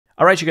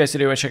Alright you guys,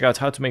 today we're going to check out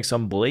how to make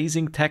some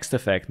blazing text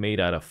effect made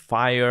out of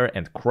fire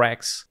and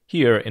cracks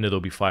here in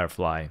Adobe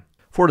Firefly.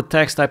 For the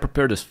text, I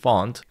prepared this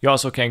font. You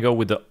also can go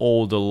with the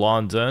Old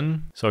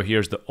London. So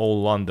here's the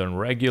Old London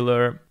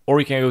regular. Or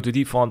you can go to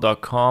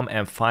dfont.com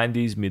and find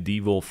these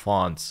medieval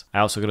fonts. I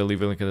also gotta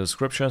leave a link in the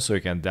description so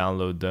you can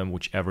download them,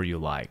 whichever you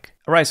like.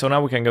 Alright, so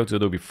now we can go to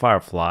Adobe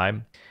Firefly.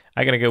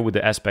 I'm gonna go with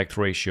the aspect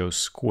ratio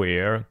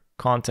square,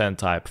 content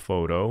type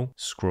photo.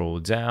 Scroll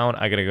down,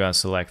 I'm gonna go and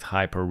select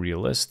hyper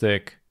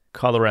realistic,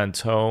 color and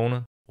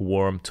tone,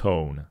 warm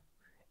tone.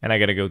 And I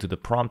gotta go to the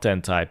prompt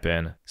and type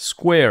in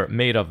square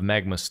made of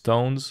magma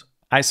stones,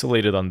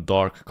 isolated on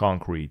dark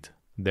concrete.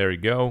 There you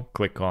go,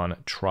 click on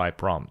try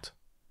prompt.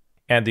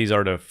 And these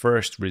are the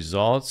first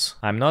results.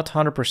 I'm not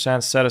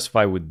 100%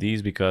 satisfied with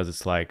these because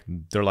it's like,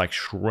 they're like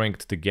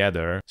shrinked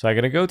together. So I'm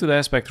gonna go to the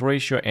aspect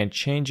ratio and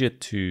change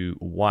it to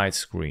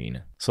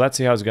widescreen. So let's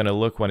see how it's gonna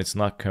look when it's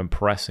not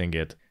compressing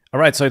it.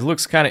 Alright, so it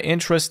looks kind of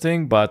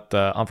interesting, but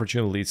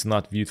unfortunately it's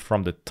not viewed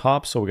from the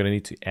top, so we're going to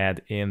need to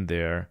add in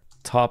there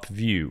top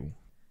view,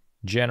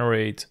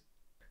 generate.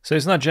 So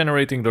it's not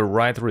generating the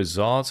right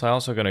results. I'm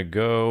also going to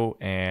go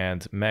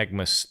and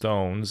magma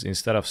stones.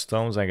 Instead of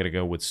stones, I'm going to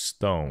go with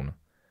stone,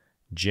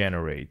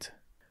 generate.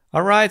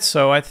 Alright,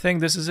 so I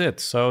think this is it.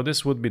 So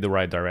this would be the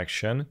right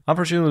direction.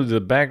 Unfortunately, the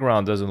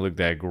background doesn't look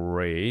that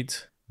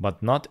great,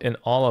 but not in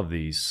all of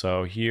these.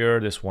 So here,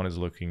 this one is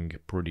looking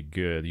pretty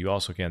good. You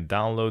also can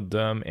download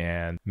them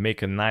and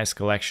make a nice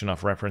collection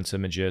of reference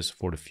images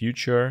for the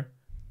future.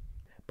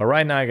 But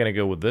right now I'm gonna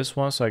go with this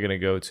one. So I'm gonna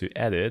go to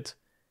edit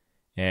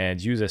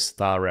and use a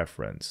style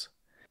reference.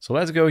 So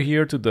let's go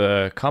here to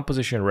the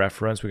composition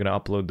reference. We're gonna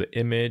upload the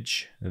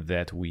image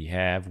that we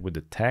have with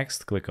the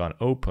text. Click on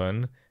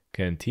open,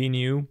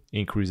 continue,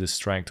 increase the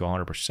strength to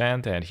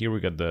 100%, and here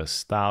we got the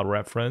style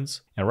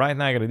reference. And right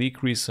now I'm going to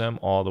decrease them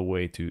all the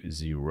way to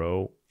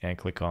 0 and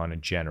click on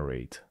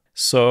generate.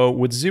 So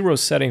with 0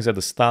 settings at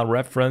the style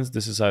reference,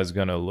 this is how it's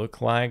going to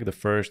look like. The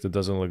first, it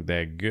doesn't look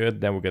that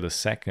good. Then we got the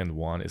second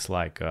one. It's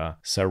like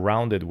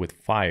surrounded with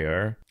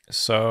fire.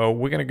 So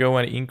we're going to go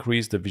and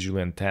increase the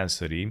visual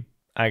intensity.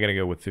 I'm going to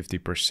go with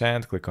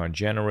 50%, click on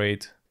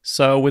generate.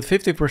 So with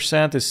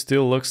 50%, it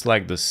still looks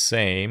like the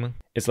same.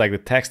 It's like the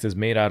text is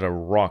made out of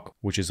rock,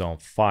 which is on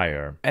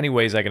fire.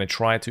 Anyways, I'm gonna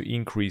try to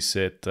increase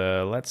it,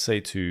 let's say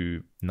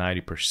to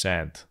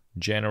 90%.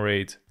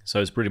 Generate. So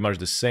it's pretty much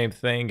the same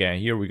thing. And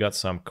here we got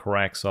some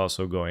cracks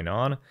also going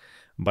on.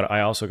 But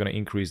I also gonna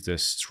increase the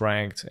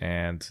strength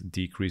and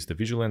decrease the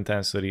visual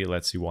intensity.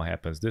 Let's see what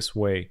happens this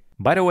way.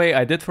 By the way,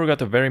 I did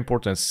forget a very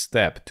important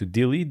step to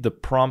delete the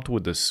prompt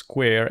with the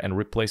square and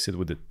replace it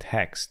with the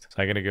text.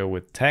 So I'm gonna go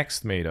with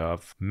text made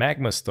of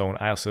magma stone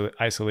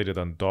isolated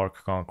on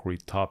dark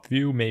concrete top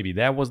view. Maybe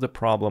that was the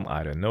problem,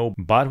 I don't know.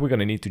 But we're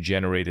gonna need to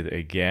generate it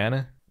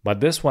again. But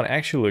this one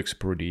actually looks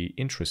pretty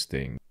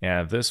interesting.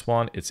 And this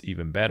one, it's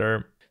even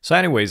better. So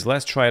anyways,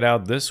 let's try it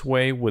out this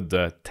way with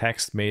the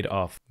text made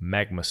of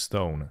magma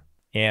stone.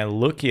 And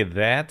look at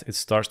that, it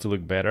starts to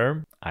look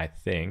better, I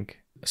think.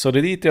 So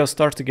the details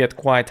start to get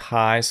quite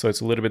high, so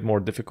it's a little bit more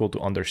difficult to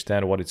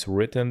understand what it's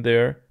written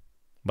there.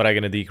 But I'm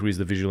gonna decrease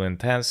the visual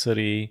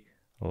intensity,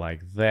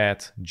 like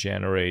that,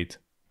 generate.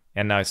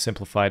 And now I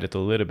simplified it a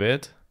little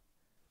bit.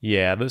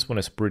 Yeah, this one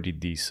is pretty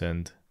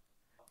decent.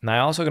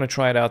 Now I'm also gonna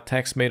try it out,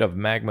 text made of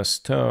magma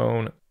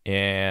stone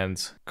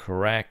and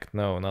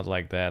no, not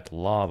like that,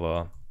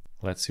 lava.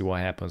 Let's see what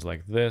happens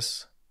like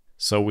this.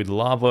 So with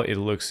lava, it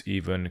looks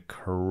even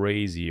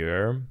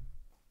crazier.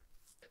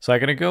 So I'm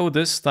gonna go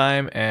this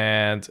time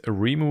and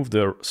remove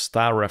the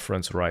style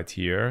reference right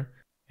here.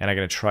 And I'm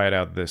gonna try it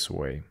out this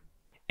way.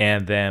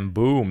 And then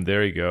boom,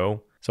 there you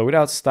go. So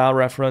without style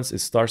reference, it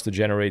starts to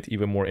generate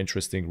even more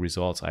interesting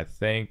results, I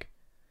think.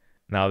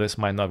 Now this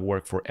might not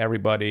work for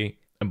everybody,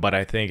 but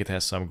I think it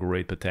has some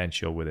great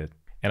potential with it.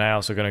 And I'm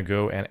also gonna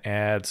go and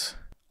add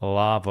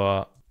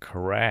lava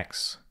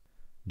cracks.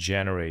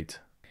 Generate.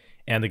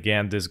 And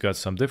again, this got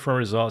some different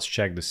results.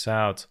 Check this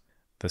out.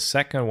 The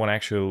second one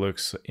actually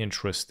looks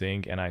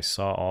interesting, and I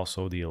saw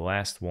also the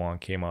last one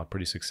came out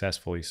pretty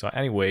successfully. So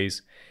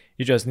anyways,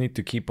 you just need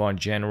to keep on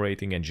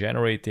generating and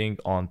generating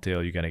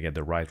until you're gonna get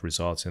the right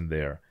results in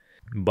there.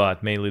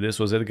 But mainly this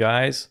was it,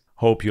 guys.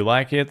 Hope you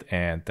like it,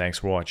 and thanks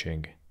for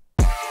watching.